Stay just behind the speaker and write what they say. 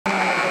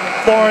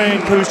Florian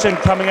Kushin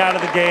coming out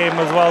of the game,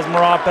 as well as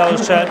Marat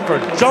Belichet for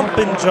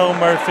Jumpin' Joe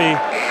Murphy,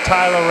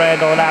 Tyler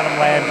Randall, and Adam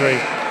Landry.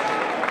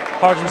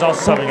 Harjan's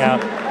also subbing out.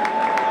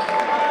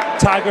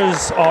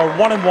 Tigers are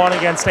 1-1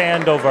 against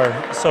Andover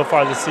so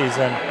far this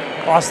season.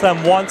 Lost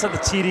them once at the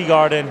TD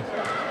Garden,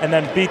 and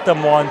then beat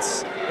them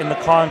once in the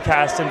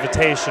Comcast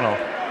Invitational.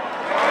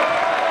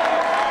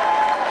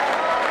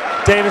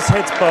 Davis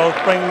hits both,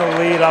 bringing the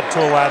lead up to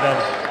 11.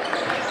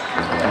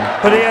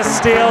 Padilla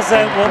steals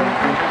it.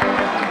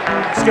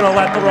 Just going to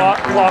let the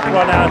clock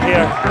run out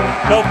here.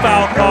 No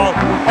foul call.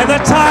 And the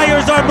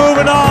Tigers are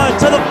moving on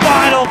to the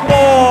Final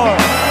Four.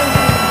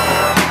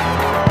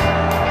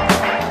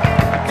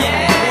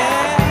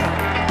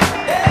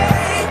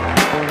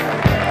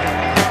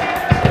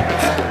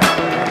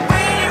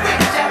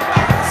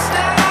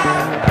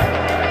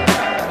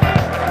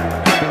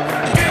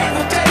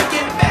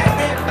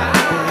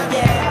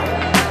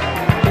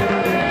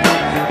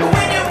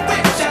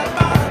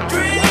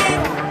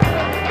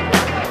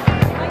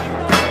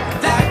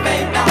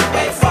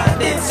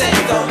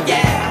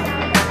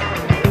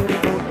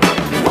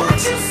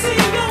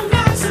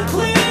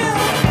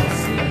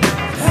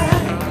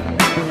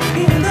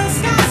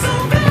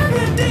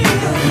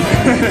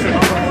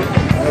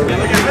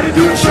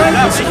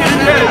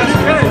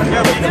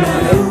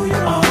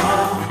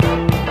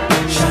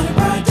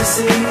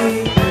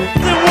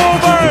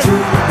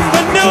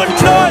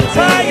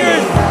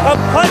 Tigers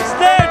have punched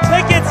their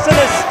tickets to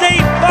the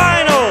state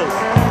finals.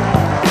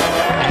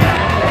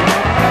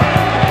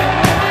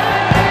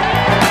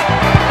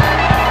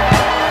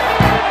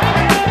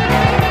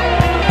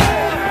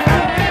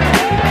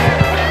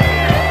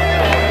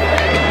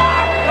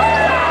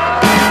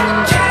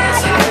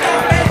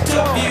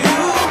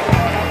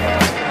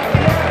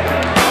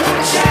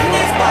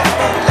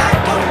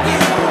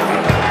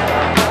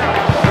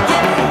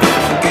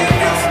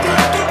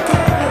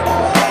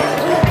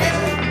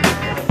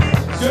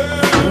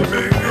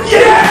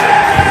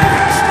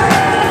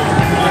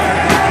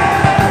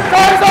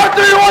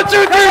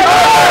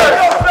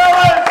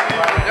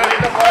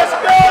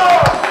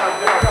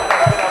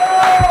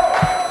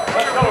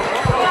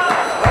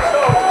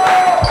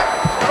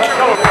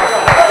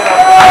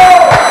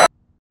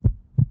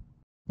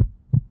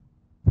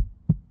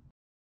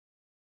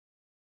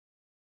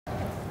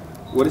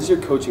 What is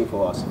your coaching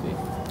philosophy?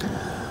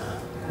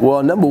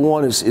 Well, number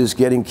one is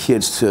getting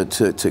kids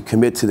to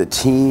commit to the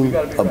team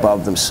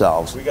above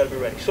themselves. We got to be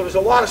ready. So there's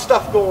a lot of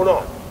stuff going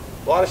on.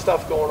 A lot of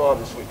stuff going on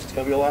this week. It's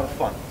going to be a lot of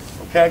fun.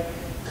 Okay?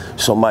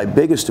 So my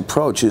biggest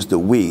approach is the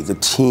we, the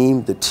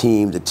team, the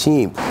team, the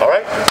team. All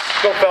right?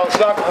 Let's go, fellas.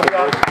 Stop.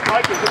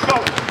 Mike, let's go.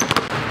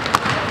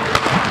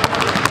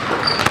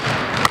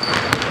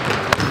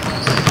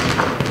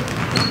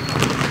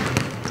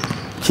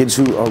 Kids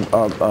who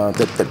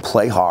that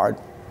play hard,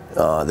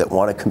 that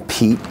want to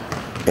compete,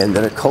 and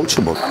that are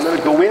coachable. I'm going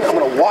to go in. I'm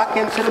going to walk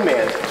into the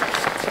man.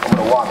 I'm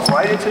going to walk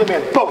right into the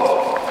man. Boom.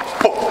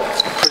 Boom.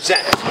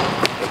 Present.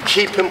 And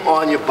keep him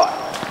on your butt.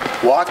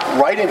 Walk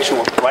right into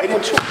him. Right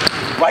into him.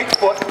 Right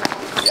foot.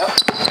 Yep.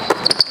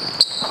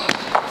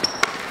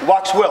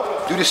 Watch Will.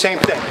 Do the same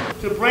thing.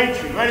 To the brain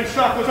tree. Ready,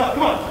 shot goes up.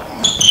 Come on.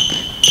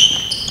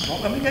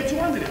 Don't let me get you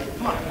under there.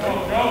 Come on.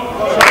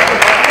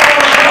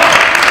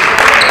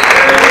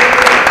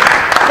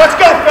 Let's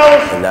go,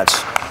 fellas. And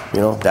that's, you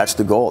know, that's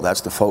the goal.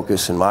 That's the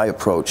focus in my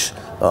approach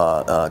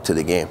to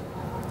the game.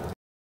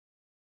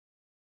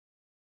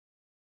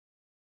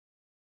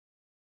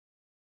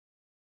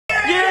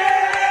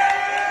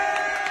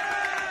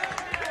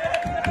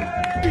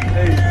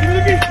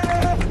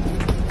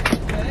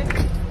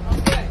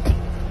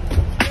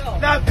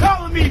 Now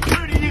calling me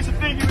 30 years of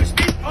thing you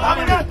speak. I'm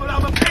an apple,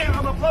 I'm a pear,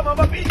 I'm a plum, I'm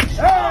a peach.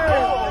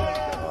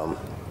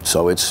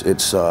 So it's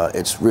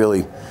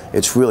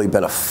really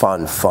been a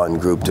fun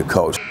group to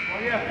coach.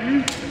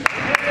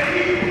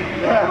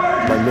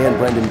 My man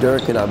Brendan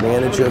Durkin, our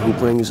manager, who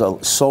brings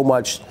so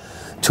much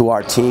to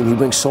our team. He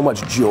brings so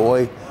much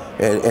joy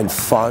and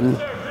fun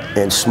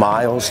and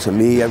smiles to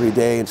me every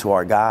day and to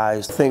our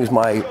guys. Things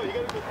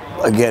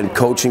again,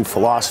 coaching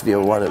philosophy, a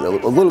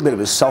little bit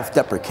of a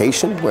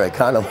self-deprecation, where I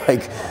kind of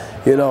like,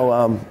 a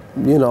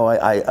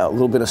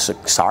little bit of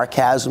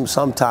sarcasm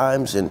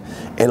sometimes, and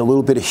a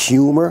little bit of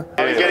humor.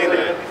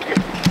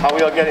 How are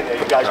we all getting there?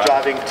 You guys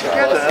driving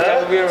together?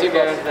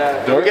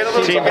 Together. We'll get a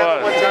little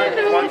together one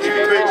time. 1, 2,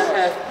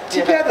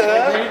 3. Together.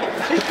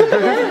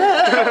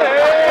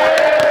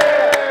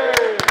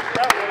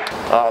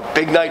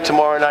 Big night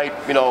tomorrow night.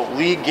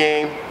 League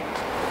game.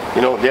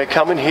 They're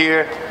coming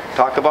here.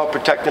 Talk about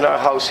protecting our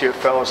house here,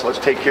 fellas. Let's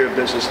take care of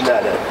business in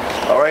that end.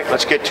 All right,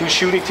 let's get 2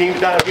 shooting teams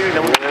down here.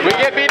 Then we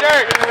get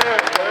B-Dirt.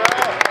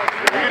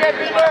 We get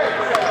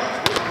B-Dirt.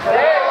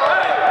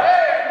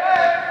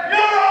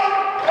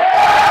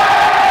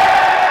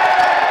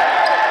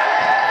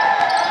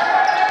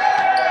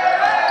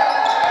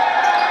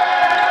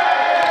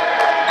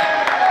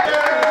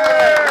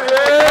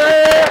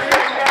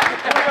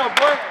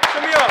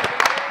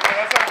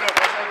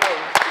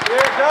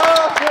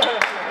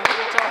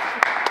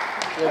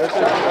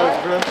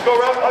 Let's go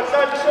around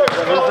outside the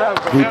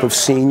circle. group of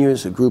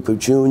seniors, a group of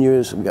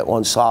juniors, we got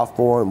one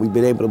sophomore, and we've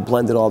been able to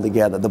blend it all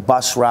together. The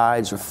bus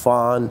rides are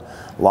fun,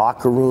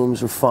 locker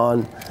rooms are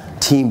fun,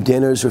 team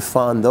dinners are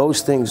fun.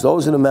 Those things,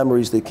 those are the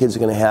memories that kids are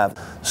going to have.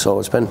 So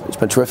it's been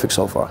terrific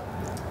so far.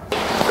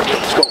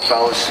 Let's go,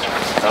 fellas.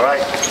 All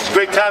right. It's a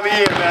great time of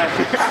year, man.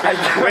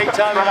 Great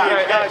time of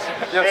year, guys.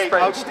 Hey,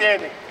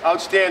 outstanding.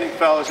 Outstanding,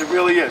 fellas. It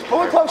really is.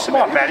 Pull it close. Come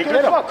on, Matty.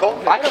 Get up,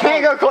 Colton. I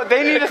can't go close.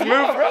 They need to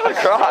move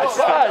across.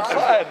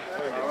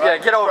 Yeah,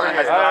 get over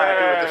it.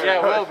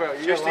 Yeah, Will, bro.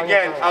 Just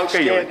again,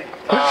 outstanding.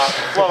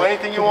 Flo,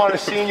 anything you want a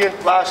senior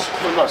last?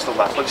 Well, not still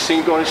last. Let's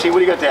see. Going to see. What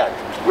do you got to add?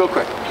 Real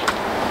quick.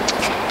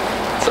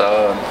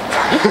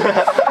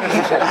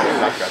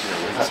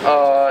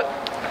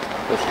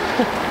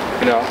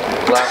 You know,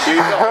 last Here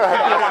you go.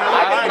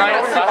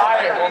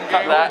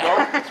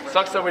 night,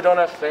 sucks that we don't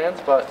have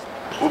fans, but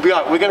We'll be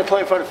on. We're going to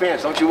play in front of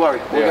fans. Don't you worry.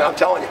 I'm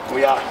telling you,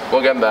 we are.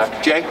 We'll get them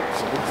back. Jay?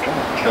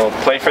 We'll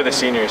play for the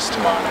seniors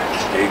tomorrow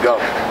night. There you go.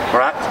 All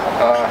right.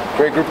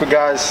 Great group of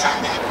guys.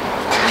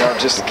 You know,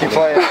 just keep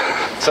playing.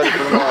 Excited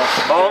for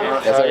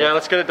tomorrow. Yeah,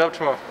 let's get a dub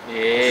tomorrow.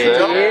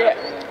 Yeah.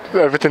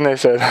 Everything they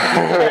said.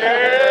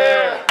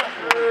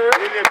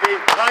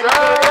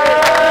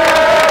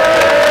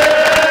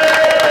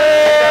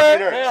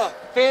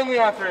 Family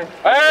after it.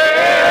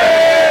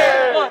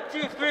 Hey! 1,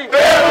 2, 3.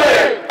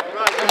 Family!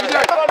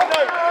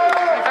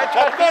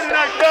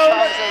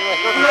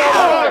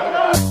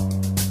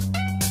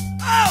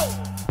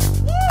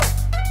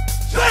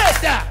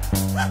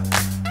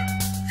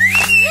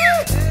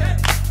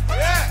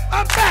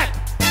 I'm back!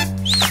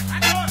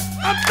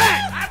 I'm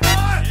back!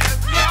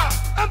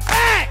 I'm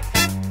back!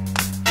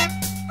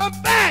 I'm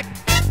back!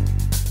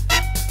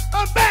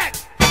 I'm back!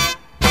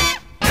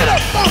 Get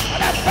up off of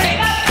that thing!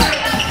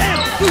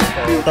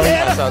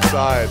 That's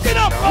outside. Get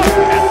up off of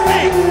that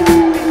thing!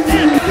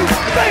 Damn you,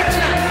 bitch!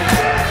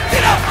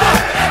 Get up off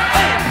of that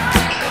thing!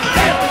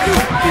 Damn you,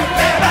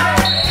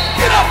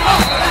 get up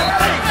off of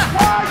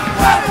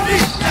that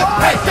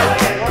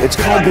thing! It's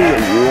called being a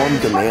warm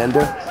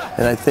demander,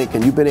 and I think,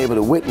 and you've been able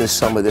to witness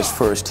some of this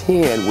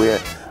firsthand, where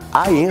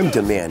I am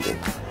demanding,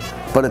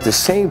 but at the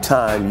same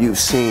time, you've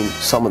seen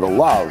some of the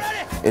love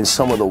and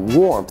some of the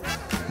warmth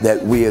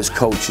that we as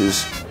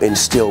coaches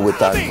instill with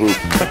our group.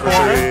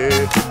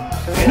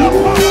 Get up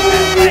off of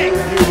that thing!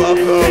 You love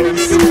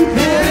those.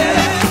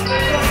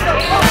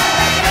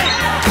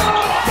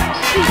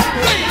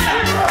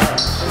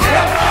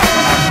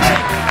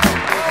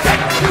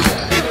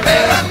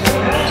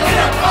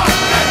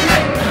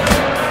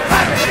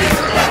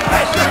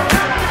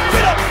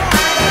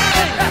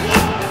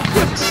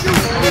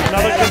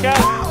 Another kick out.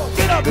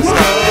 This is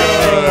good.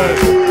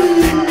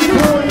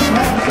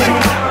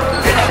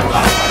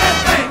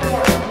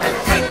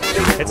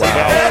 It's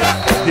wow.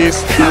 He's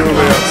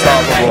truly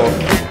unstoppable.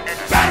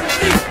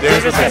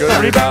 There's a good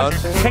rebound.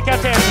 Kick out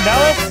to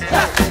Antonellis.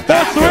 The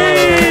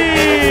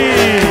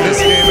three! This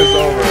game is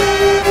over.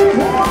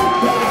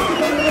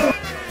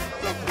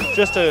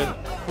 Just a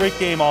great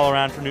game all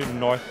around for Newton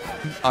North.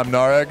 I'm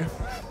Nareg.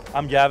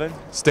 I'm Gavin.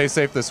 Stay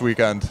safe this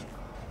weekend.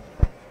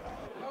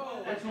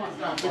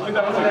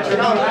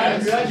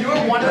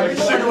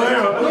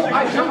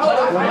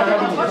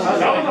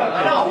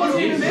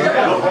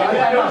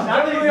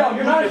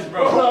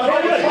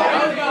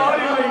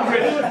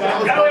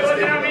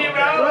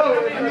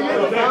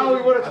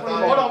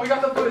 Hold on, we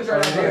got the footage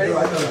right here. We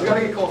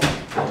gotta get Colton.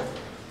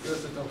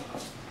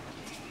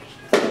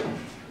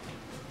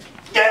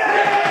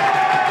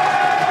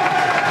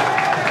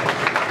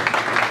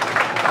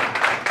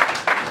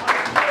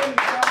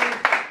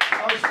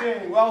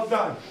 Outstanding. Well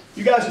done.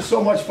 You guys are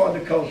so much fun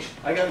to coach.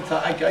 I got to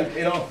tell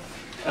you, know,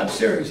 I'm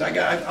serious.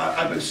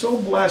 I've been so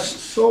blessed,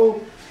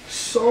 so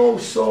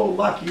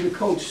lucky to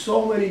coach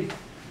so many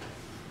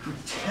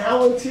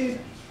talented,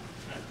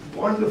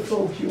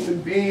 wonderful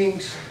human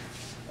beings.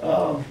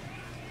 I'm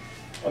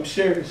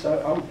serious. I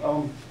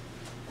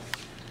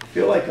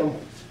feel like I'm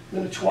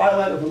in the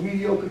twilight of a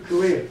mediocre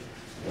career.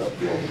 I'm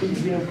feeling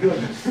pretty damn good.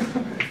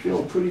 I'm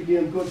feeling pretty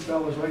damn good,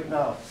 fellas, right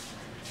now.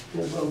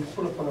 Here's what I'm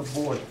put up on the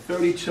board.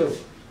 32.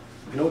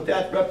 You know what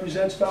that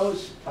represents,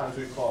 fellas?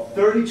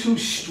 32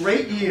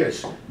 straight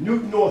years.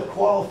 Newton North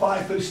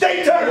qualified for the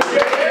state tournament.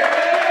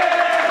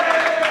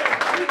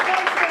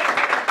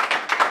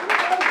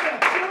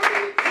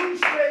 32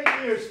 straight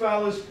years,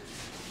 fellas.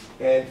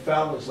 And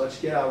fellas, let's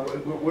get out.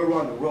 We're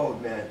on the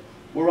road, man.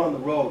 We're on the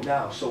road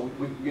now. So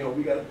we're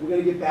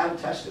gonna get battle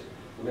tested.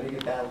 We're gonna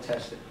get battle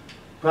tested.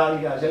 Proud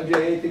of you guys. MJ,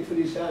 anything for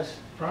these guys?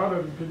 Proud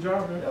of you. Good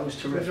job, man. That was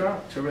terrific. Good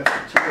job.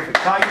 Terrific.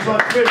 Tigers on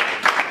pitch.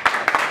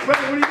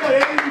 Brother, what do you got?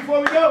 Anything before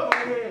we go?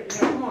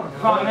 Come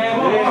on, man.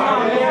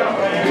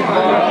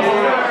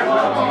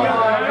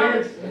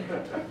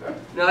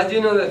 No, I do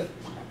know that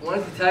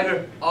once the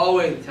Tiger,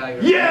 always the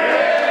Tiger.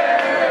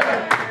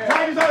 Yeah!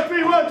 Tigers on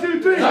 3. 1, 2,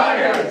 3.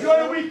 Tigers! Enjoy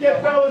the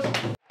weekend, fellas.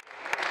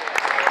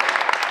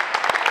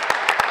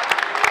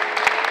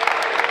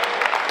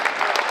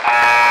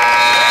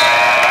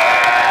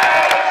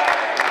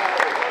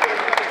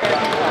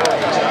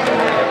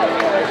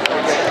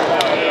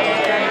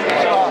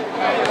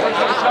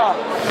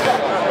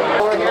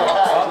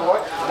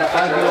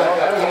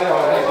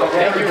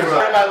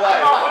 in my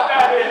life. Put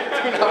that in.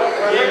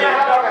 You're going to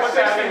have a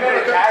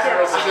 60-minute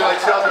casual. This is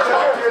like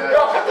 2012.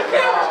 Go, put the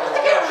camera.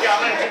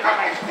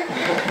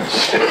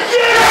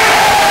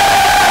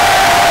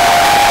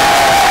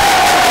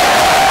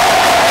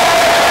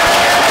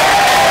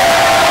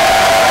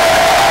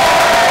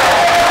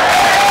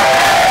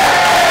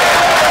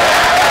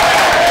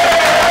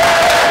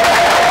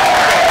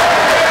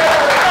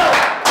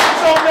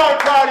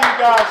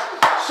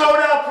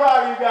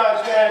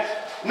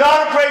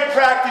 Not a great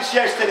practice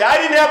yesterday. I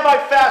didn't have my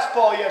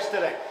fastball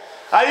yesterday.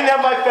 I didn't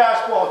have my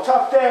fastball.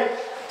 Tough day,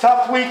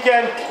 tough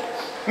weekend.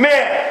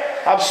 Man,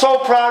 I'm so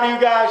proud of you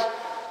guys.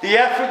 The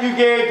effort you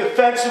gave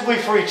defensively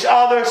for each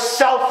other,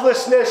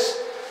 selflessness.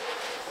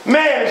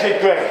 Man, is it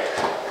great.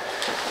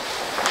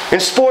 In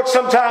sports,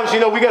 sometimes, you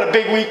know, we got a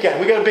big weekend.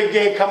 We got a big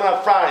game coming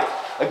up Friday.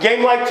 A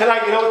game like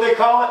tonight, you know what they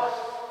call it?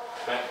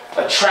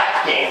 A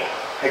trap game.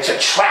 It's a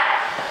trap.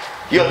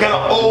 You're going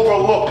to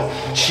overlook them.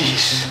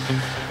 Jeez.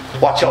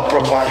 Watch out,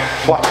 Brookline.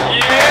 Watch out.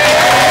 Yeah!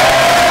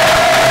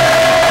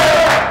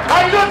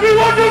 I love you,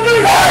 1, 2,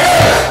 3!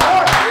 Yeah!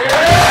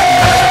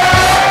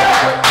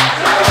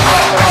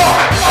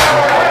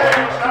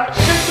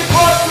 6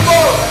 o'clock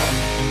tomorrow.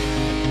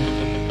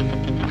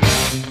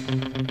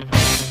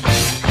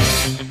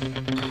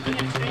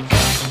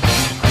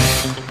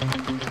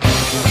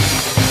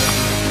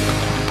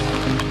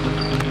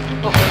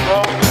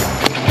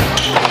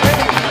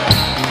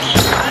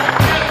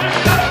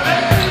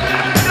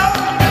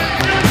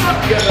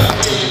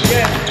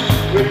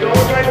 We're going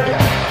right now.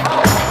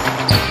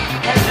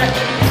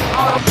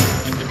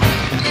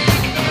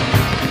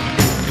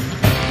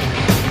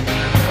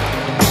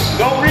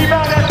 Don't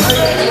rebound at the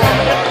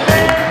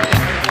man.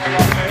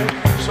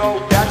 So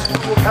that's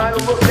what we'll kind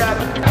of look at.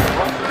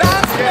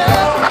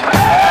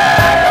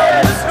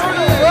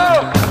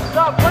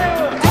 Stop playing.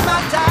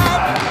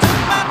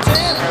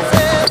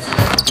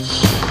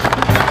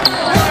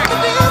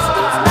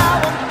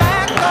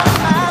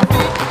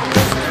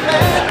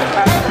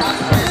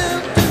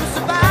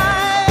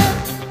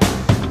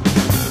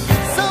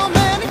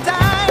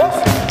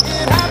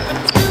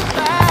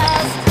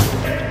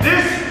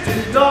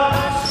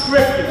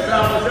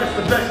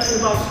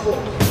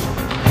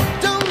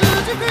 Don't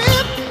lose your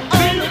grip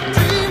on the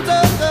dreams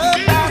of the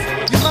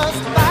past. You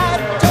must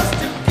fight just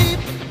to keep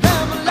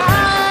them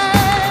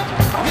alive.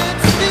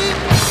 It's the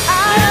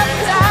eye of the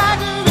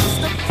tiger, it's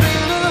the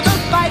thrill of the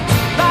fight,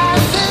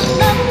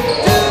 rising up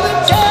to the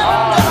challenge of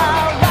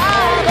our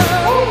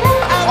rival.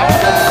 And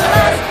the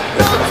last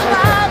known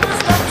survivors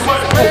from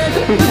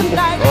the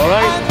night. All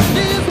right. And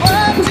is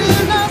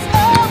watching us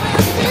all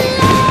with the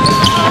eye.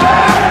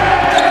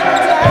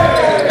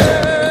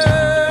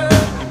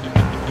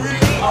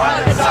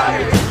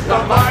 The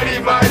mighty,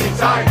 mighty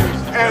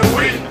Tigers, and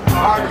we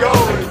are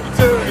going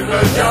to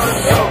the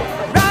jungle.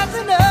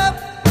 Rising up,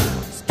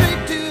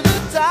 straight to the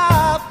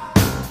top.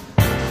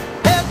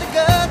 Have the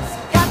guts,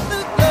 got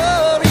the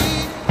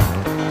glory.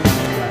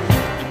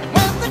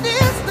 Went the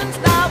distance,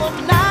 now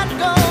I'm not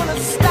gonna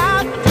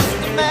stop.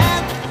 Just a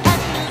man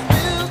and his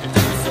will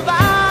to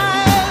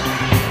survive.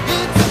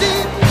 It's the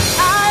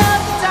eye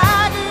of the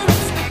tiger,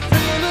 it's the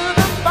thrill of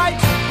the fight,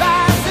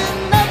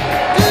 rising up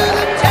to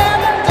the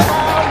challenge of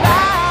our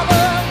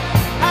rival.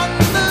 And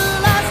the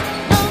last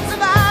known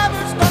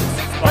survivor stalks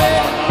his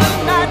prey in the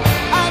night,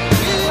 and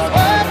he's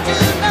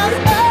watching us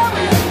all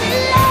with the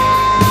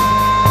eye.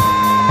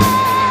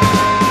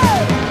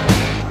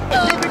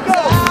 Keep it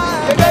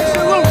going. Get that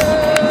salute.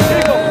 Here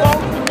you go, Flo.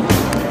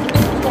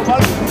 Come on,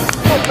 buddy.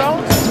 Come on,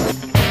 Jones.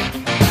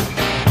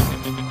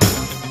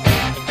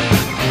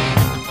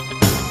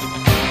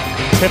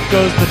 Tip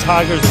goes the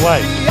Tigers'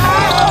 way. The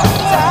eye of the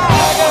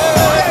tiger.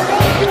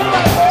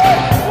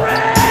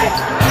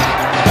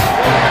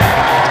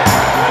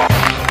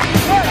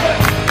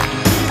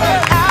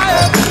 Eye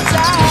of the tiger.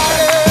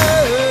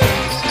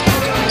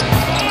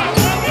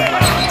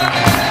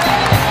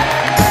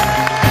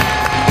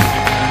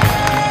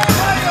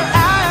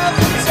 Eye of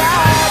the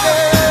tiger.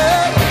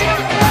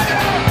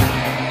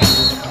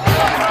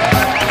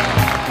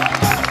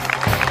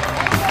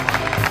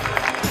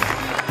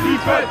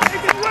 Defense!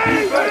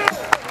 Defense!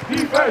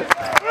 Defense!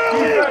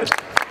 Defense!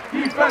 Defense!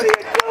 You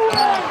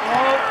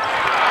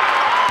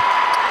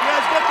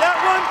guys get that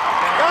one?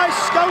 Guys,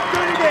 scout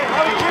good again. I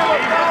don't care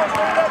about fouls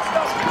or that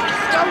stuff.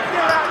 Scout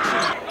their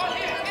action.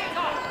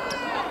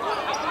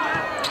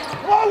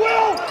 Come on,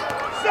 Will!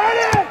 Set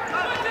it!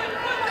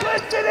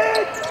 Blitz it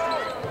in!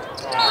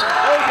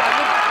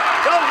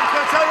 Joe, he's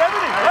going to tell you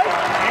everything, right?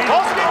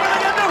 Also, get what they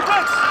got to do.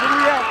 Blitz! What do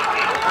we have?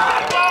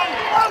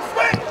 One,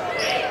 swing!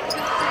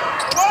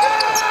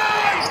 One!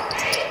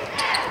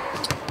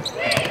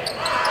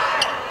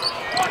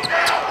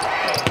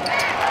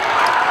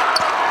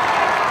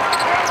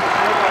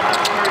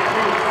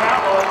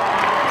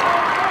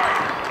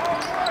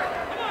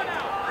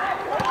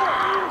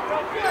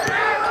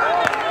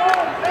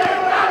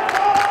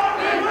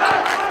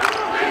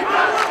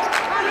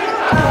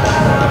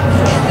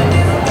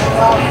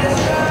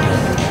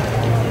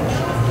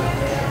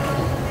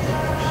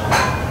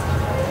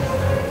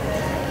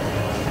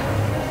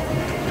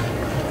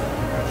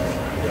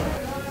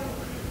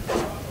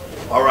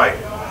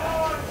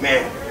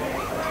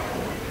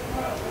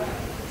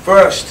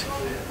 First,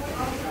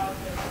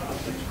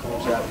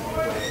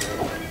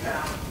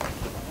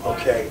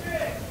 okay,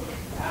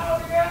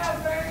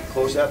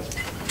 close that.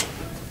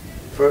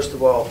 First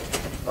of all,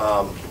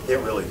 they're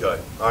really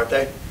good, aren't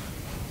they?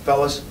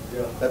 Fellas,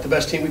 yeah. That the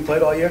best team we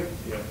played all year?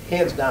 Yeah.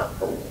 Hands down.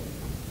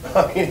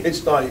 I mean,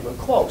 it's not even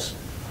close.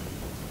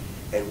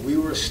 And we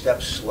were a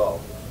step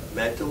slow,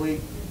 mentally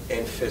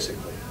and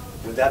physically.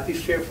 Would that be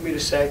fair for me to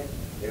say?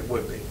 It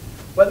would be.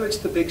 Whether it's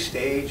the big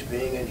stage,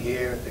 being in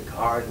here, the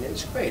Garden,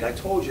 it's great. I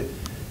told you,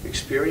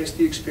 experience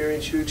the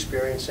experience you're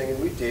experiencing,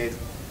 and we did.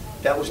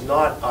 That was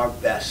not our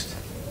best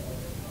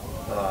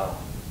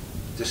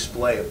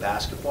display of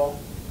basketball,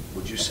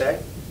 would you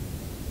say?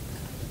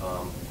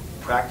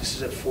 Practice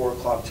is at 4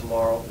 o'clock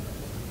tomorrow,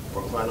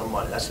 Brookline on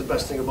Monday. That's the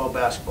best thing about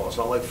basketball. It's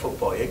not like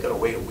football. You ain't going to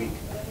wait a week,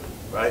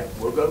 right?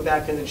 We're going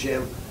back in the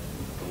gym,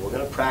 and we're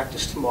going to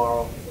practice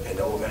tomorrow, and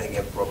then we're going to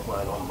get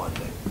Brookline on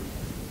Monday.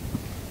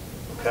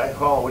 Okay?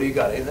 Colton, what do you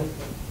got? Anything?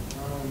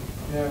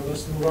 Yeah,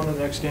 let's move on to the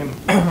next game.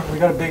 We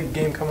got a big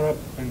game coming up,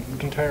 and we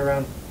can turn it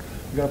around.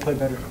 We got to play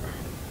better.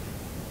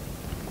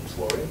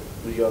 Florian,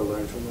 what do you got to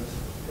learn from this?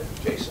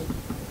 Jason?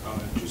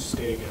 Just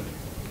stay together.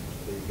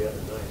 Stay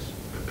together, nice.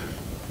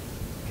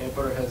 Can't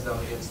put our heads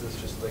down against this,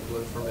 just like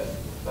learn from it.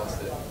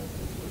 That's it.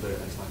 We'll do it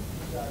next time.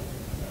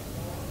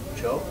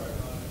 Joe?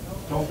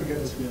 Don't forget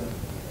this feeling.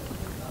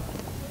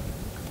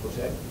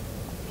 Jose?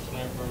 Just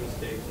learn from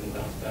mistakes and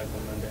bounce back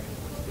on Monday.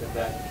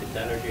 Get the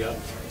energy up.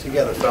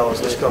 Together,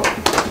 fellas, let's go.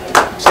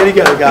 Stay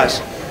together,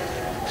 guys.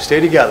 Stay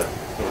together.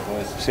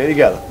 Stay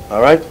together,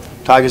 all right?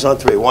 Tigers on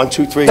 3. 1,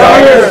 2, 3.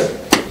 Tigers!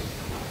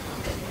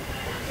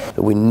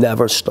 We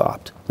never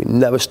stopped. We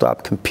never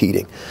stopped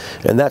competing.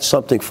 And that's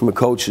something from a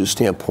coach's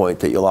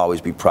standpoint that you'll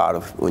always be proud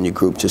of when your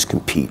group just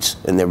competes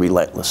and they're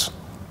relentless.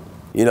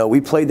 You know,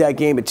 we played that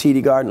game at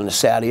TD Garden on a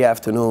Saturday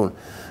afternoon.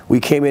 We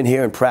came in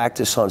here and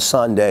practiced on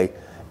Sunday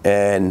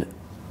and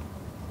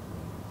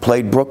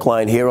played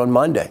Brookline here on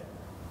Monday.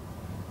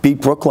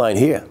 Beat Brookline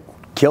here.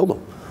 Killed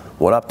them.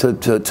 Went up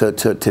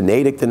to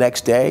Natick the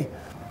next day.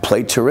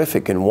 Played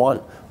terrific and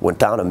won. Went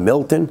down to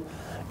Milton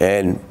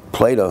and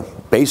played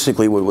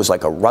basically what was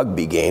like a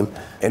rugby game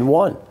and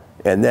won.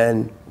 And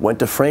then went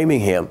to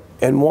Framingham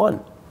and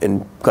won.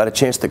 And got a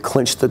chance to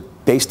clinch the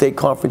Bay State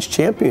Conference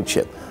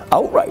Championship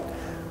outright.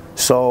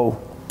 So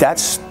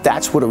that's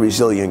what a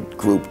resilient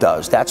group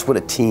does. That's what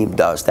a team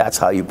does. That's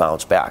how you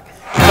bounce back.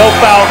 No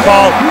foul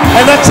call.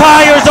 And the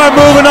Tigers are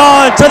moving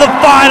on to the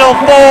Final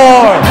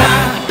Four.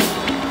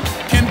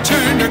 I can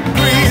turn the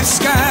gray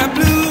sky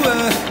blue.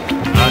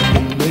 I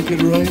can make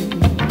it rain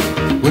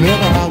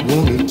whenever I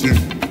wanted to.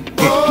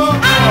 Oh,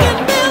 I can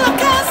build a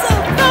castle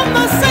from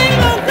a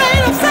single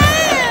grain of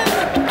sand.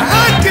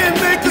 I can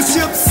make a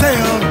ship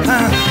sail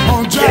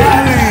on dry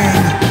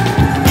land.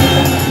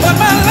 But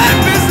my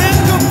life is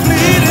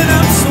incomplete and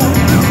I'm so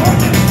blue.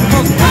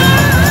 'Cause I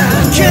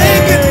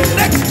can't get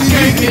next to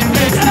you.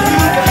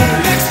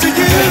 Next to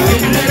you.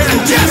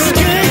 Just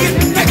can't get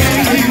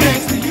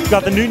next to you.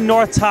 Got the Newton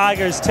North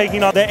Tigers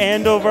taking on the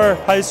Andover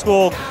High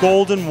School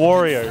Golden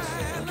Warriors.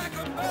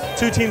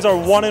 Two teams are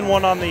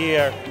 1-1 on the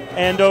year.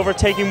 Andover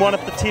taking one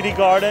at the TD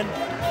Garden,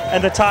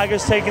 and the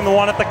Tigers taking the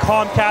one at the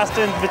Comcast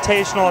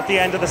Invitational at the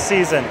end of the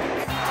season.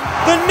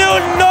 The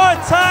Newton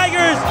North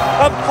Tigers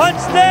have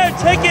punched their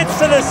tickets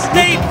to the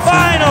state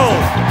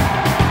finals.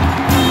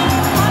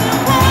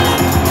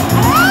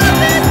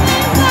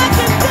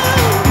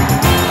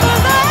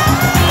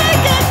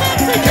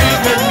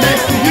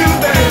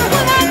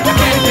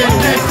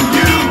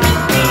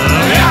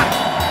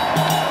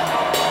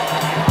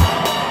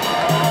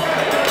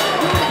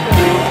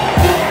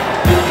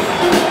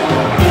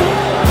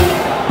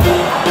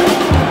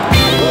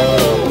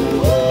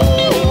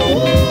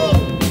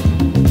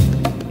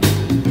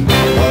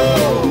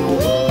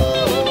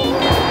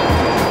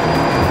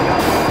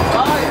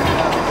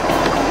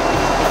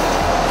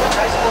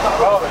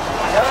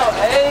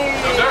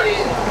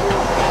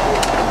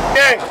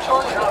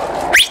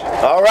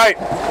 All right.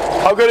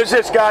 How good is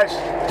this, guys?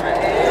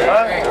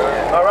 Huh?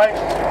 All right.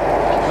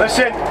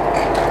 Listen,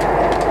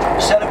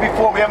 said it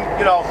before, we haven't,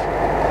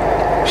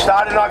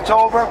 started in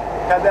October,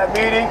 had that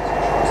meeting,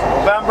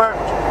 November,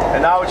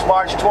 and now it's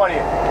March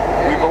 20th.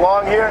 We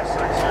belong here,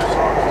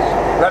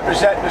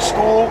 representing the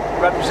school,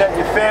 representing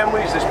your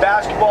families, this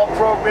basketball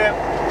program,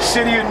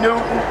 City of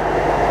Newton,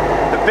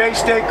 the Bay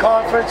State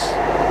Conference,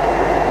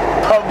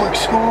 public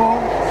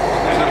school.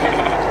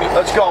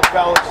 Let's go,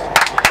 fellas.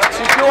 Let's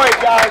enjoy it,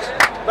 guys.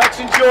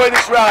 Let's enjoy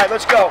this ride.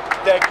 Let's go.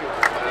 Thank you.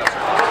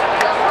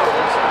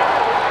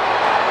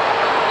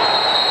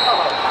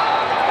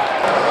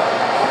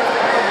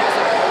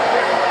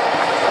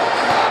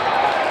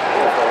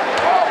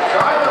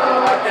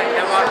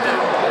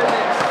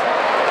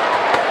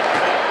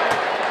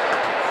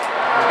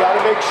 We got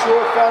to make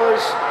sure,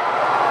 fellas,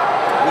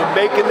 we're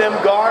making them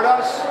guard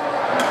us.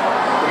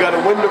 We got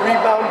to win the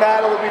rebound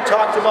battle that we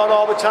talked about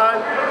all the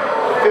time.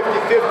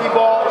 50-50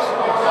 balls,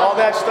 all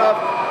that stuff.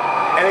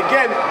 And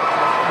again,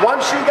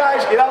 once you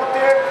guys get out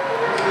there,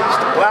 it's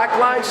the black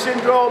line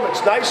syndrome. It's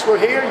nice we're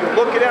here. You're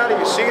looking at it,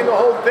 you're seeing the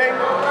whole thing.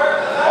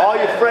 All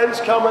your friends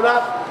coming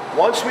up.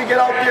 Once we get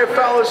out there,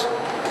 fellas,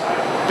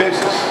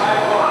 business.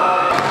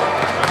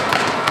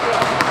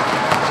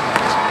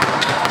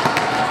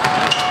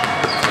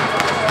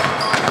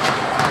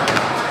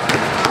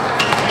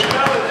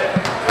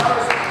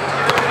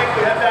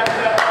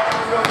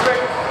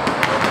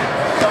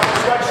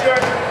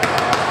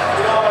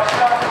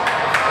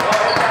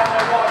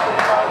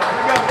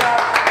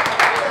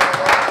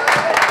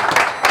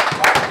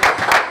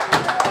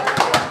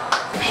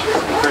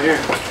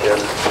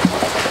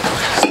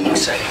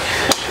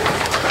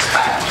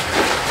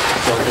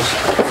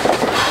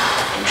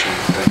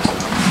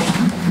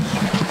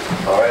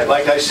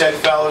 Like I said,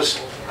 fellas,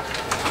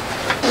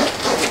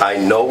 I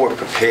know we're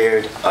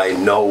prepared. I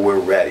know we're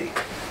ready.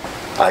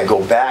 I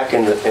go back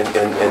in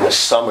the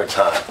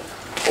summertime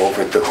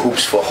over at the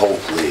Hoops for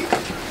Hope League.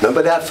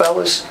 Remember that,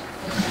 fellas?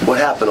 What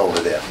happened over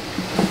there?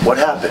 What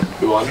happened?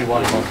 We won.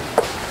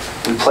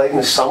 We played in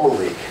the summer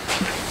league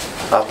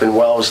up in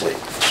Wellesley.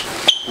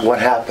 What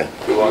happened?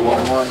 We won.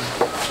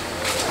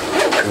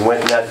 We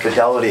went in that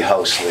Fidelity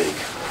House League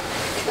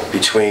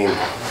between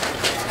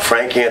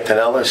Frank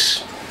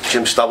Antonellis,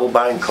 Jim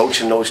Stubblebine,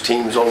 coaching those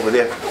teams over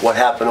there. What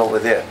happened over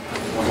there?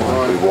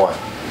 We won.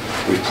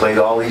 We've played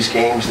all these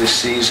games this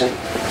season.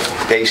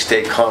 Bay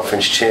State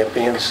Conference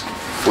champions.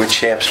 We're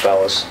champs,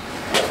 fellas.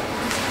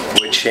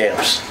 We're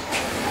champs.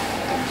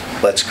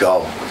 Let's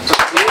go. One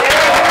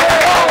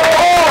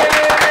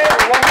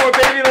more,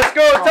 baby. Let's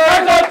go.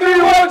 Tigers on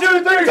 3. 1,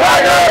 2, 3.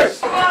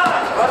 Tigers!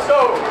 Let's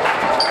go.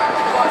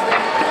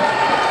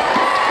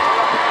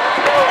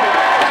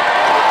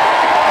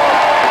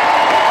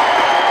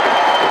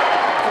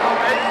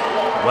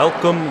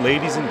 Welcome,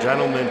 ladies and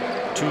gentlemen,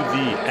 to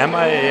the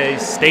MIAA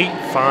State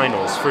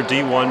Finals for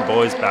D1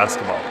 Boys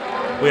Basketball.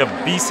 We have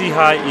BC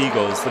High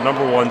Eagles, the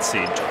 #1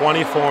 seed,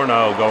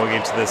 24-0 going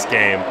into this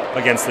game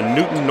against the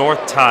Newton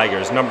North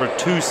Tigers,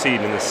 #2 seed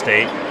in the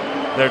state.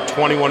 They're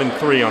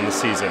 21-3 on the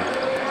season.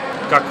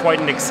 Got quite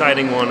an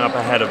exciting one up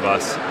ahead of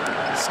us.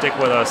 Stick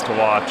with us to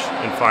watch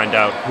and find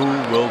out who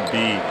will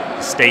be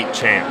the state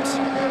champs.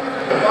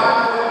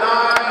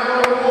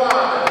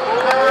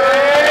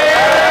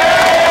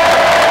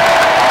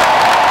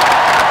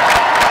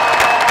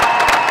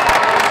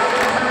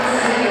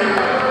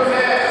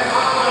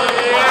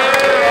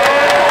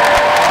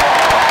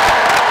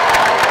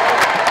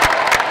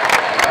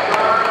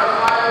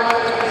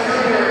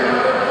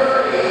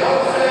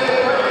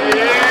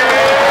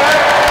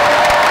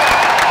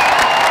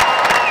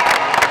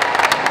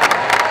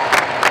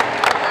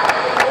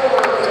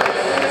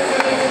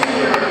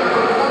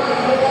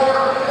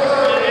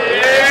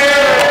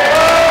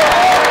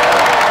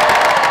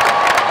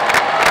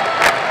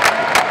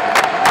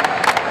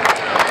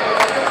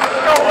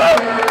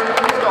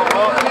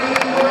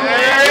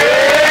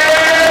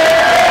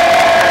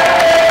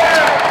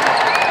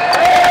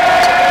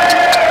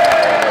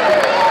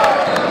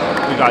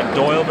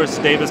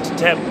 Davis to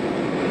tip.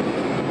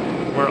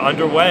 We're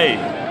underway.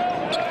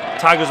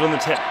 Tigers win the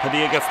tip.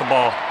 Padilla gets the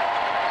ball.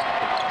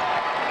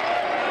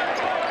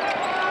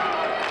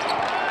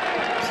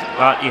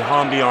 Got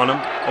Ihambi on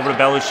him. Over to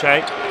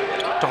Beluche.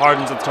 To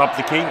Hardens at the top of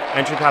the key.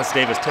 Entry pass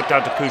Davis. Tipped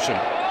out to Kushin.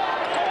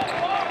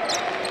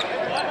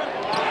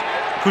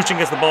 Kushin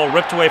gets the ball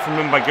ripped away from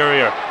him by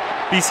Gurrier.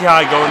 BC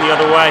High going the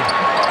other way.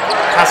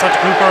 Pass out to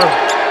Cooper.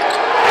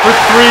 For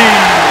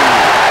 3.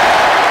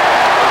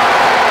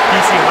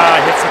 BC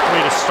High hits the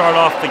 3 to start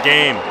off the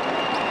game.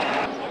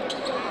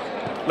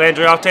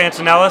 Landry off to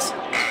Antonellis.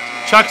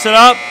 Chucks it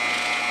up.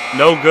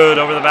 No good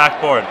over the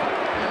backboard.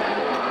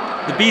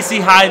 The BC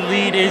High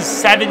lead is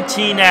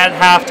 17 at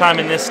halftime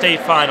in this state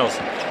finals.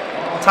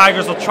 The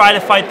Tigers will try to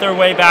fight their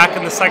way back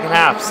in the second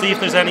half. See if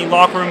there's any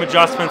locker room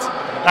adjustments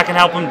that can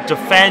help them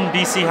defend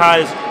BC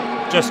High's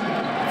just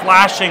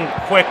flashing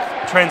quick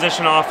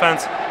transition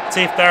offense.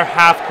 See if their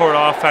half-court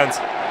offense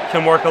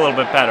can work a little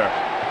bit better.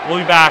 We'll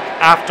be back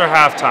after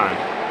halftime.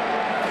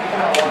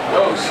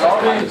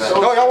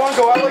 No, y'all want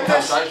to go out like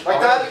this? Like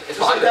that? Just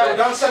like that. We're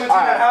done 17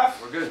 and a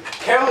half. We're good.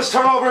 Careless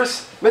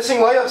turnovers, missing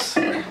layups.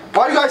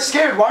 Why are you guys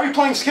scared? Why are you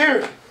playing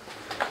scared?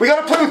 We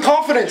got to play with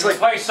confidence. We're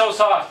playing so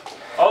soft.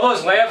 All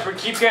those layups, we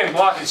keep getting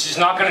blocked. It's just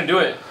not going to do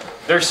it.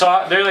 They're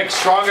soft. They're like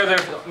stronger.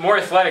 They're more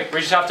athletic. We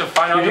just have to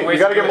find out the ways. We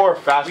got to get more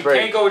fast break.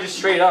 We can't go just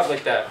straight up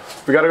like that.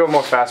 We got to go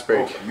more fast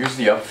break. Oh, use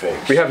the up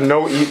fake. We have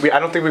no. I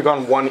don't think we've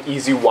gone one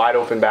easy wide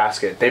open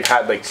basket. They've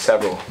had like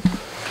several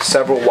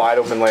wide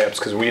open layups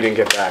because we didn't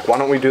get back. Why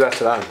don't we do that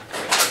to them?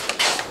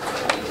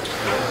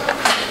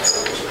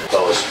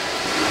 Fellas,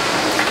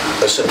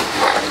 listen.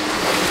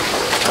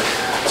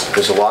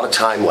 There's a lot of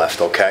time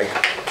left. Okay,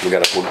 we're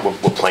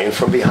playing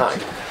from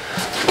behind.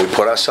 We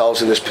put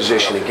ourselves in this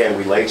position again.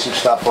 We laid some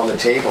stuff on the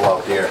table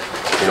out there.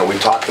 You know, we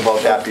talked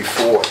about that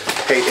before.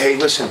 Hey,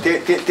 listen,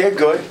 they're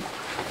good.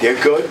 They're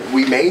good.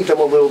 We made them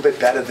a little bit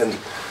better than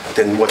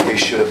what they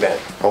should have been.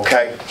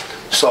 Okay,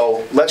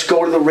 so let's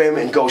go to the rim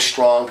and go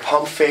strong.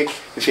 Pump fake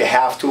if you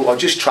have to, or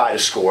just try to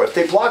score. If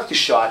they block the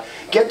shot,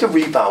 get the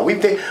rebound.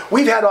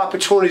 We've had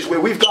opportunities where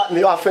we've gotten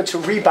the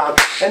offensive rebound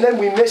and then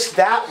we missed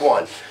that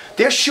one.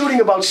 They're shooting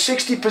about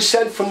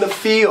 60% from the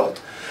field.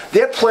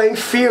 They're playing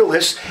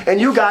fearless,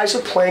 and you guys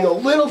are playing a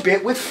little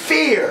bit with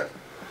fear.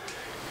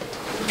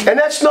 And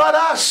that's not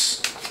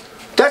us.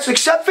 That's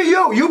except for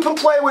you. You've been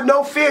playing with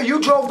no fear.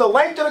 You drove the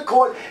length of the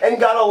court and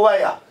got a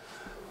layup.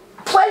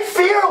 Play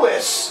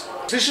fearless.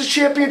 This is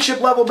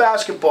championship level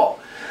basketball.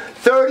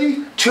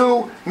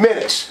 32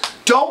 minutes.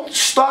 Don't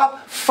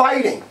stop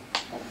fighting.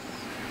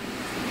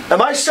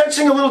 Am I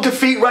sensing a little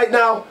defeat right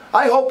now?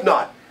 I hope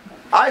not.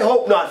 I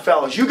hope not,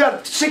 fellas. You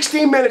got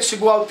 16 minutes to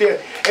go out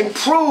there and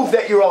prove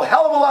that you're a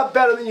hell of a lot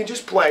better than you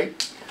just played.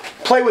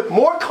 Play with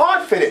more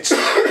confidence.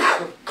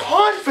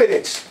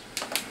 Confidence.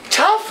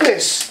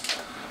 Toughness.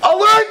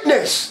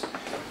 Alertness.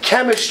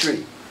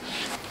 Chemistry.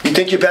 You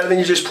think you're better than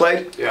you just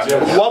played? Yeah.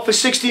 Go out for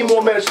 16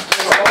 more minutes. Better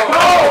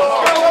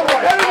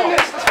than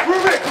this.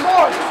 Prove it. Come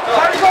on.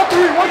 Tigers on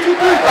 3. 1, 2,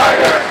 3.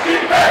 Tigers.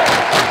 Defense.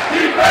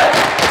 Defense.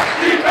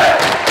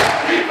 Defense.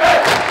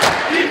 Defense.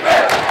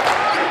 Defense.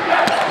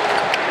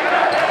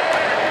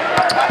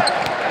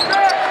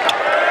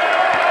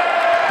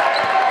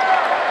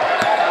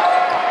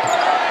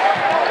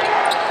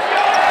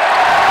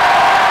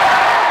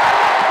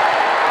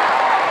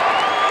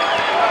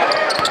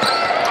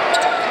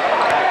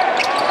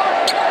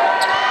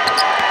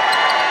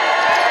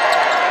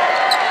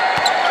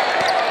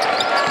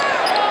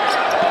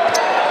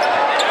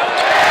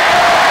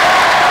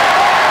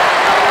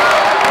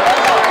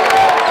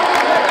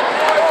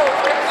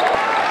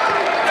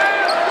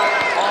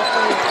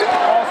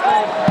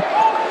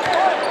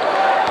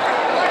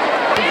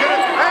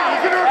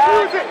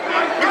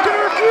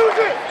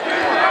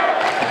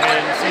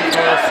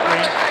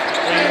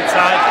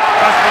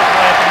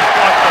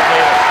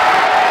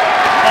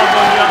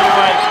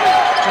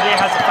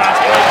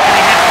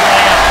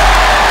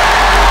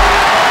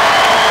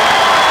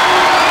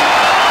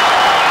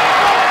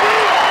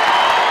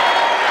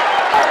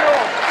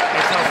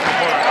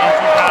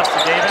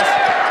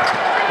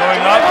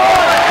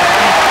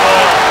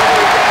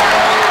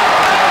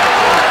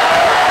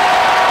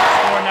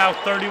 Score now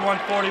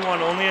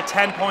 31-41, only a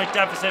 10-point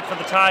deficit for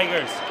the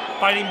Tigers.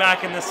 Fighting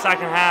back in the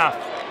second half.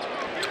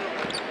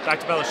 Back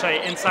to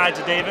Belochet, inside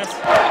to Davis.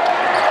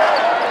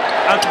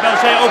 Out to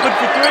Belochet, open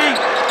for 3,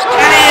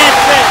 and he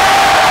hits it!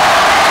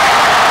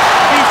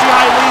 BC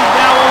High lead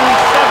now only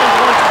 7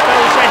 points as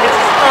Belochet hits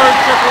his third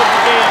triple of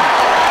the game.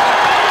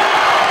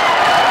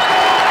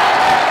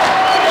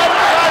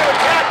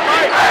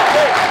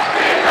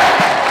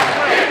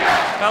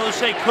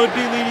 Belochet could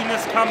be leading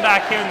this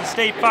comeback here in the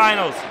state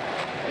finals,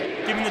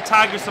 giving the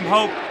Tigers some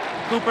hope.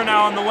 Cooper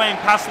now on the wing,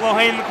 past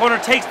Lohane in the corner,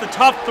 takes the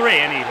tough 3,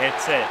 and he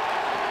hits it.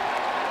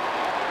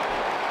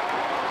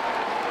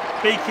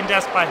 Big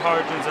contest by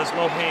Hargens as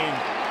Lohane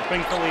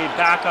brings the lead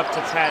back up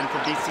to 10 for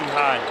BC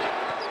High.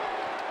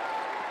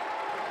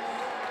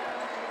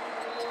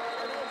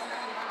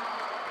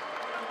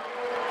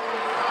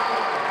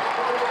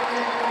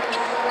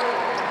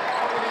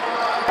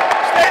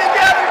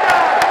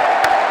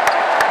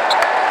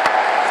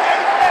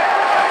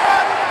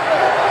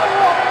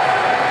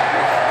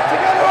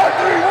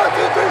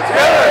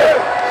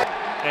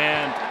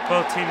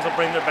 Both teams will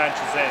bring their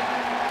benches in.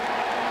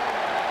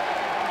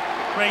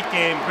 Great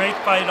game, great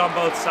fight on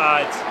both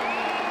sides.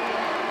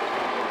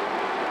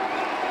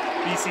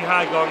 BC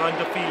High going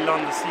undefeated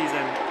on the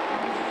season.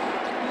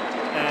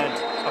 And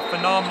a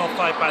phenomenal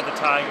fight by the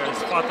Tigers.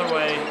 Fought their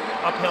way,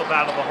 uphill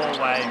battle the whole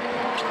way.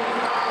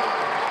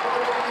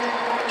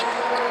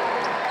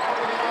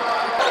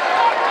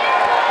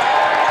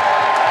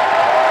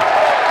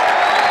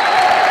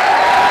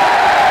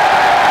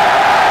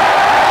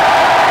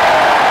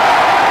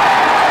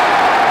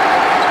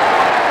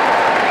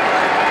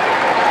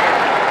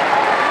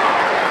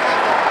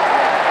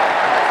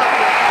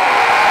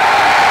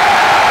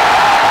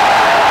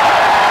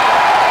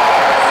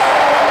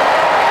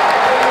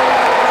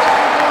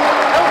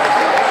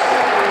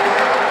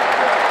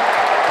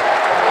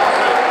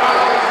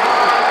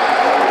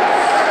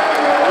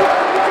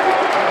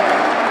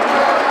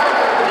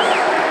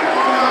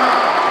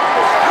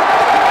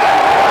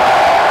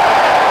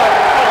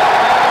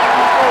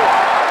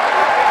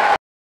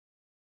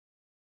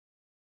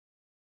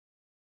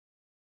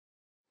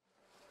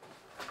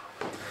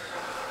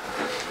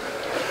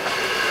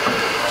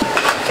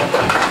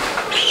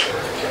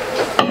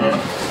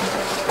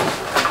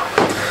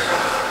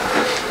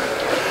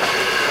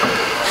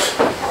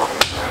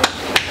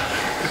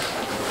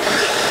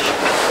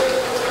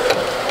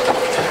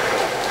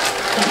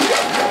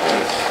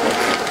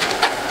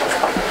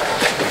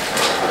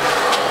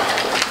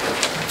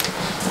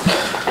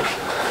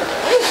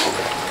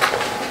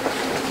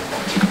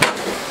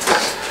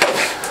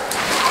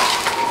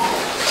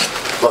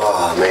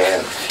 Oh,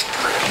 man.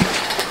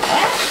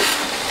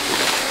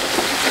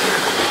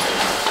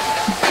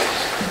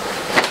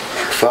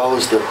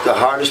 Fellas, the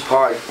hardest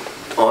part,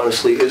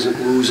 honestly, isn't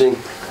losing.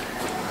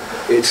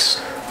 It's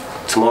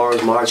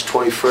tomorrow's March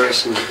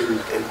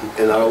 21st,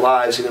 and our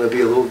lives are going to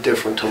be a little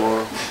different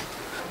tomorrow.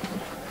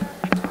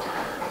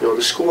 You know,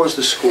 the score is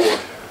the score.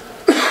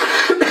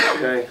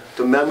 Okay?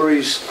 The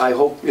memories, I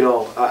hope, you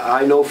know,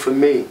 I know for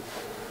me,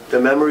 the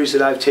memories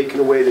that I've taken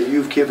away that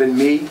you've given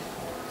me,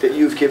 that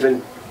you've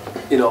given,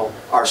 you know,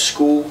 our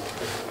school,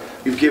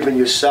 you've given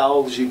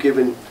yourselves, you've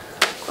given,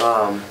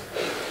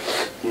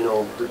 you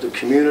know, the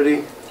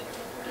community.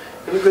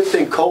 And the good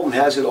thing, Colton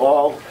has it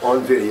all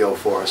on video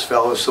for us,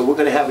 fellas, so we're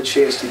going to have a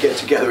chance to get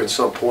together at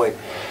some point,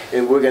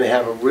 and we're going to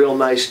have a real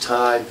nice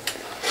time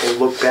and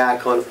look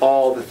back on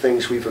all the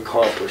things we've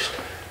accomplished.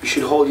 You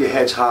should hold your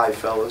heads high,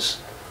 fellas.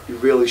 You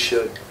really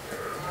should.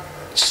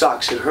 It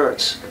sucks. It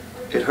hurts.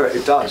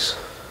 It does.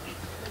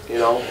 You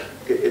know,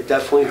 it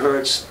definitely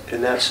hurts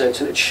in that sense,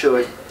 and it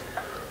should.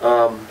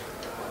 But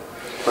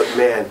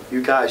man,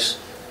 you guys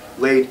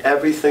laid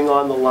everything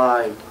on the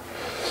line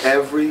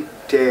every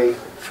day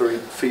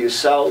for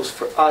yourselves,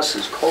 for us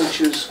as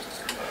coaches.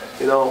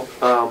 You know,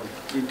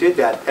 you did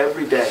that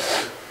every day.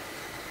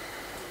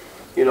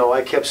 You know,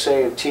 I kept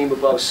saying team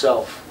above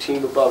self,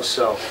 team above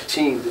self,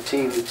 team, the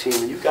team, the team,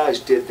 and you guys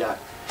did that.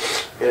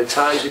 And at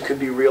times it can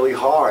be really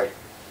hard,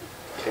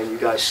 and you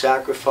guys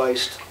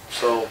sacrificed.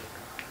 So,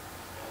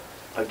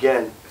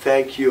 again,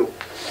 thank you.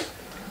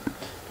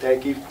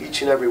 Thank you,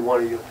 each and every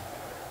one of you.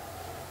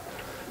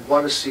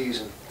 What a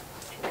season.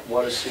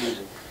 What a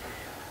season.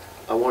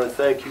 I want to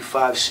thank you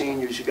 5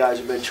 seniors. You guys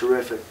have been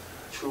terrific.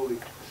 Truly,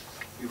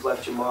 you've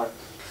left your mark.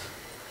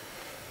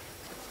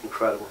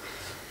 Incredible.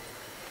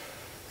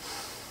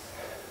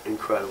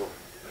 Incredible.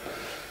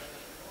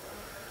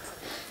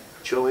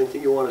 Joe,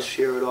 anything you want to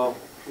share at all?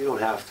 You don't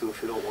have to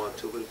if you don't want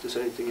to, but if there's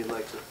anything you'd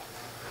like to.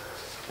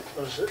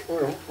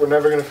 We're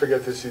never going to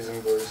forget this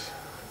season, boys.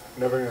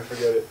 Never going to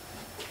forget it.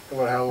 No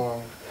matter how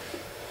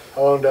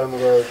long down the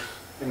road,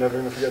 you're never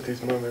going to forget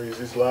these memories,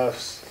 these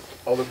laughs,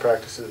 all the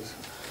practices.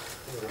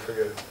 Never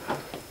forget it.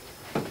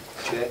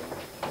 Jay?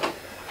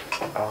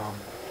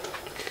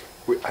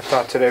 I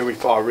thought today we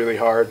fought really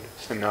hard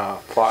and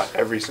fought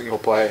every single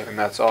play, and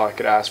that's all I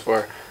could ask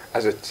for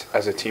as a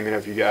teammate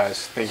of you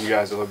guys. Thank you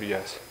guys. I love you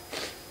guys.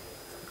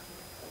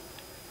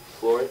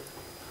 Floyd?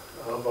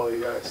 I love all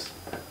you guys.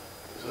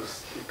 This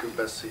was your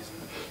best season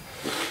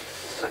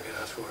I could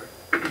ask for.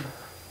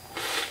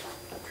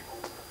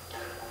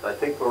 I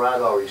think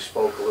Murat already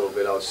spoke a little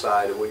bit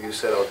outside, and what you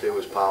said out there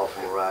was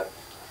powerful, Murat.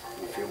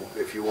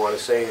 If you want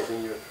to say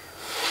anything, you.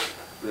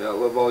 Yeah, I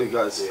love all you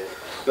guys. Yeah.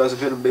 You guys have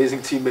been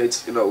amazing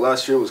teammates. You know,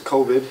 last year was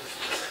COVID.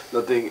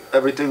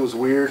 Everything was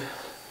weird.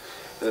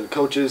 And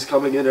coaches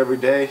coming in every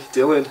day.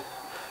 Dylan,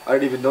 I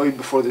didn't even know you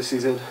before this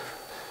season.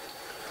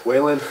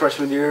 Waylon,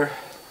 freshman year.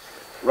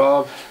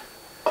 Rob,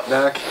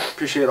 Mac,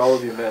 appreciate all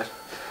of you, man.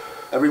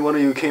 Every one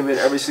of you came in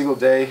every single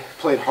day,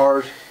 played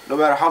hard. No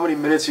matter how many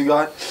minutes you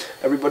got,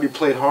 everybody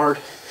played hard.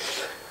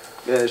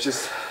 Man,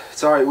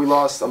 it's all right, we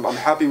lost. I'm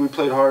happy we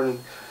played hard, and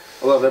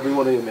I love every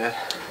one of you, man.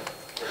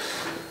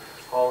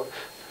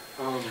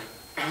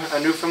 I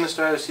knew from the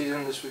start of the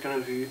season this was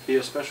going to be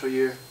a special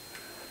year.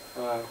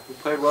 We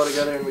played well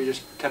together, and we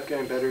just kept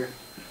getting better.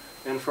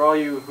 And for all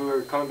you who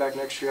are coming back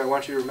next year, I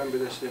want you to remember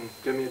this and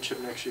give me a chip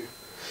next year.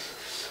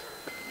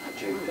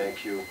 Jake,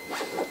 thank you.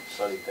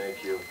 Sonny,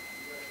 thank you.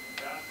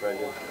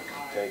 Brendan,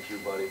 thank you,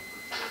 buddy.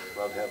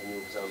 Love having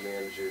you as our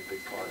manager, a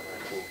big part of our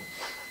team.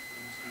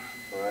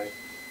 All right?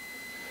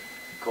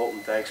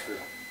 Colton, thanks for,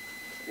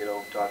 you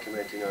know,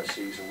 documenting our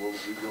season. We'll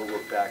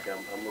look back.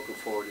 I'm looking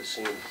forward to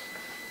seeing.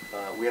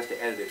 We have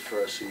to edit it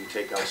first, so you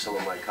take out some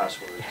of my cuss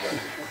words,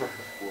 but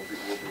we'll be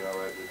all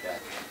right with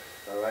that.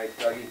 All right,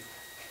 Dougie?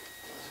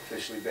 It's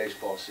officially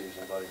baseball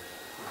season, buddy.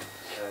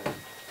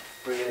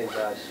 Bring it in,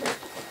 guys.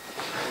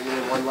 Bring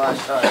it in one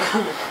last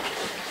time.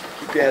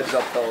 Keep your heads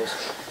up, fellas.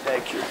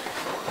 Thank you.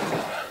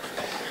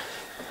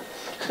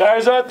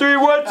 Tigers on 3,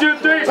 1, 2,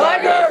 3.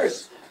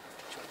 Tigers!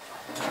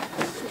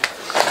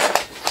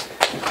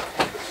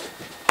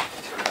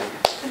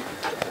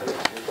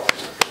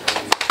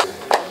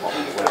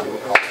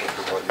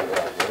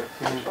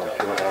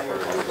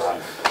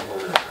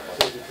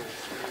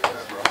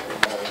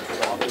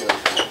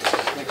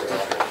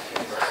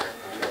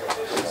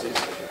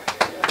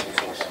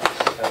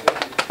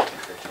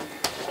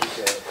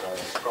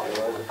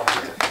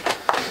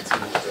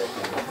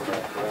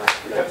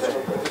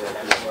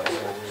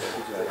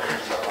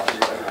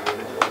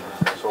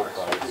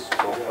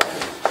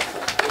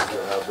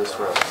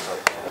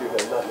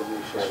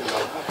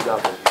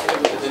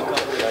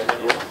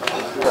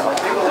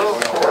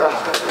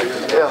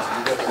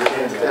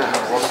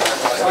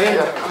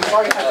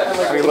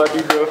 We love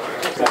you, bro.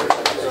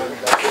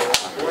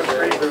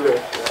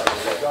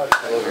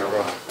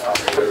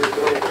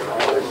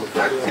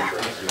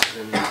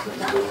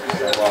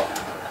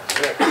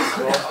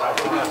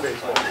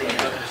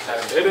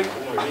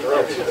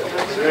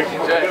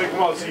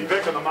 Come on, see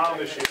Vic on the mound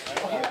this year.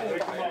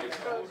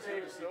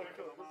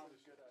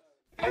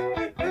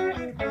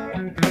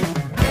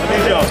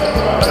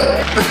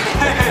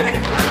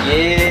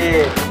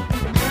 Yeah.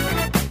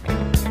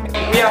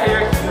 We out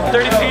here,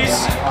 30 piece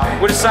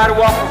with a side of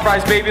waffle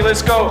fries, baby.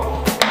 Let's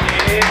go.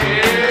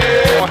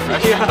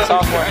 Yeah.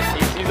 Sophomore.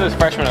 He's a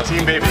freshman.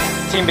 Team baby.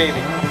 Team baby.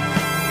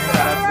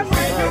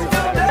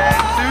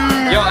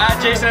 Yo,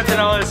 add Jason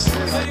Antonellis.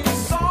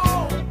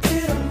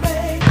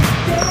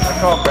 I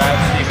call Brad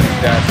Stevens.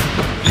 Dad.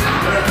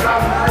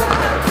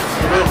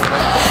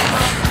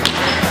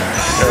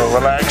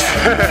 Relax.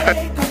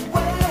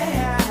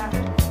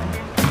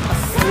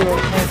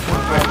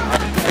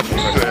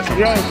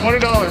 Yo,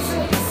 $20.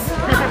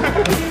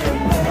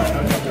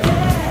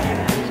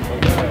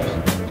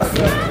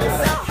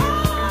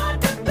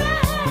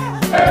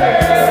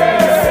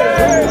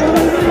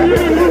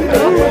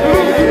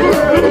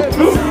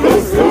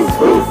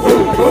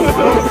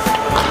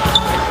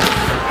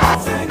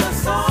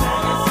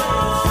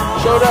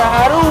 Showed her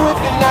how to whip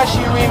it, now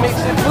she remix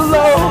it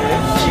below.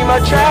 She my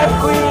trap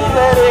queen,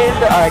 let it in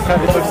the eye.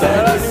 Cut it up,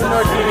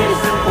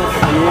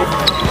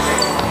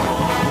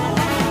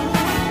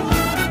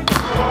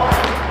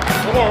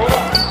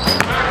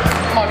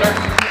 Come on, Dirk.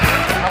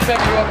 I'll pick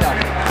you up now.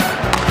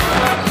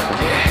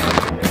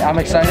 I'm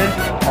excited.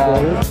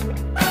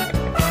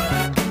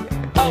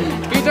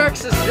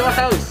 B-Dirks, this is your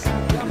house.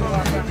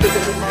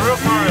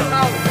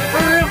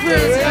 For real,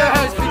 this is your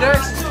house,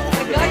 B-Dirks.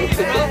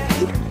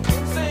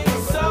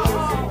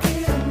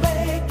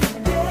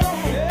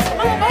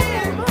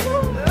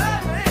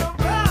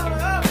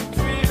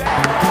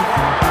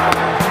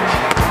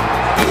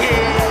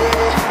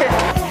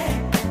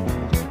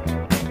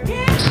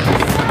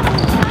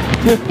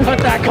 Cut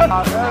that, cut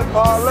that.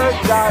 Look,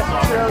 guys,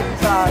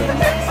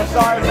 I'm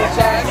sorry for the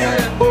chat.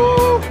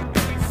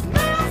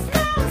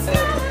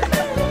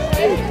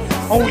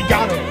 Oh, we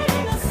got him.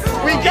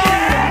 We got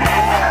him.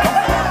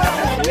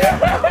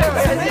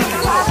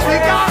 We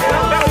got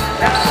him.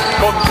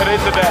 Colton,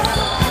 today's the day.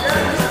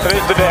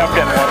 Today's the day I'm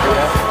getting one.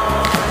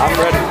 I'm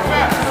ready.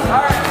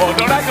 Well,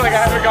 don't act like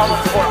I haven't got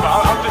one before, but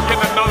I'm just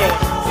getting another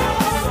one.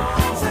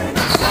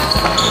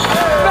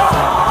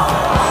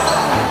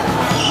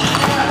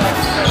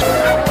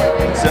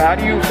 So how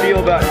do you feel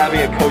about having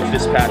a coach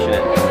this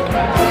passionate?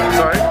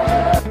 Sorry?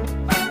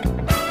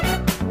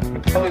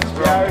 Are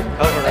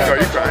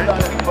you crying?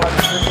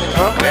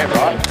 Huh? Man,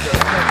 Rod.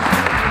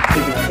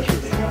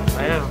 I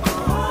am.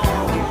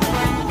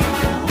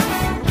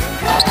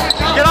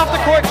 Get off the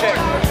court,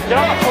 Jake. Get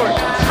off the court.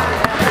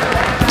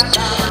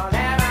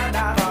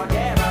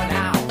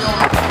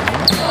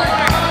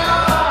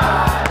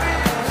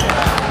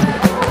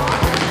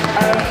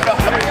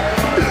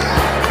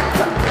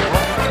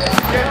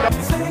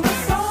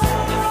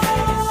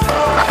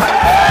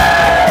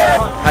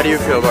 How do you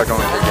feel about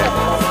going to a game?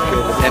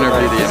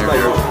 Interview the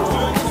interviewer.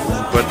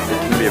 But it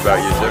can be about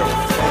you too.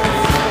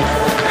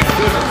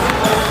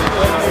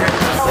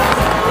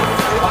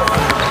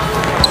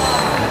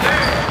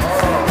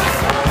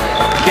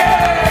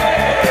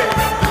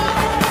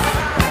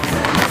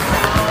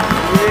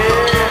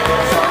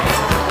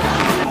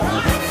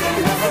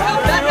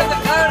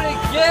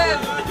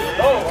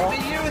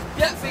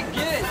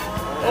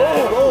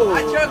 I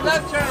turn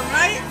left, turn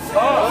right.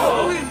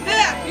 Oh, who's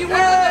that? You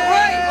went on the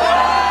right.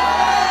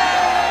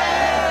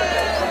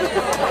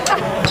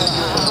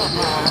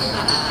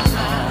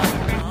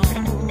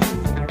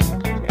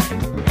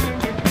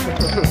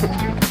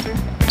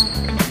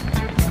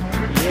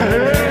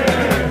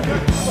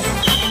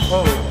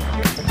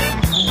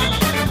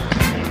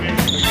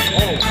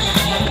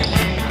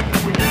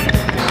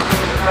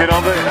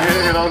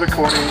 Get all the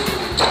corny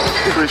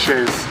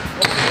cliches.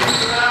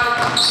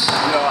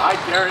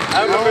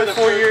 I remember the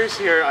 4 years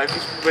here, I've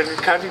just been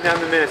counting down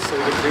the minutes so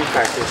we can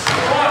pre-practice.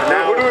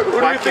 Now, who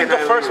do you think the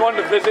first one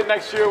to visit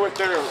next year with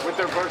their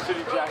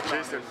varsity jacket?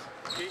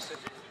 Jason.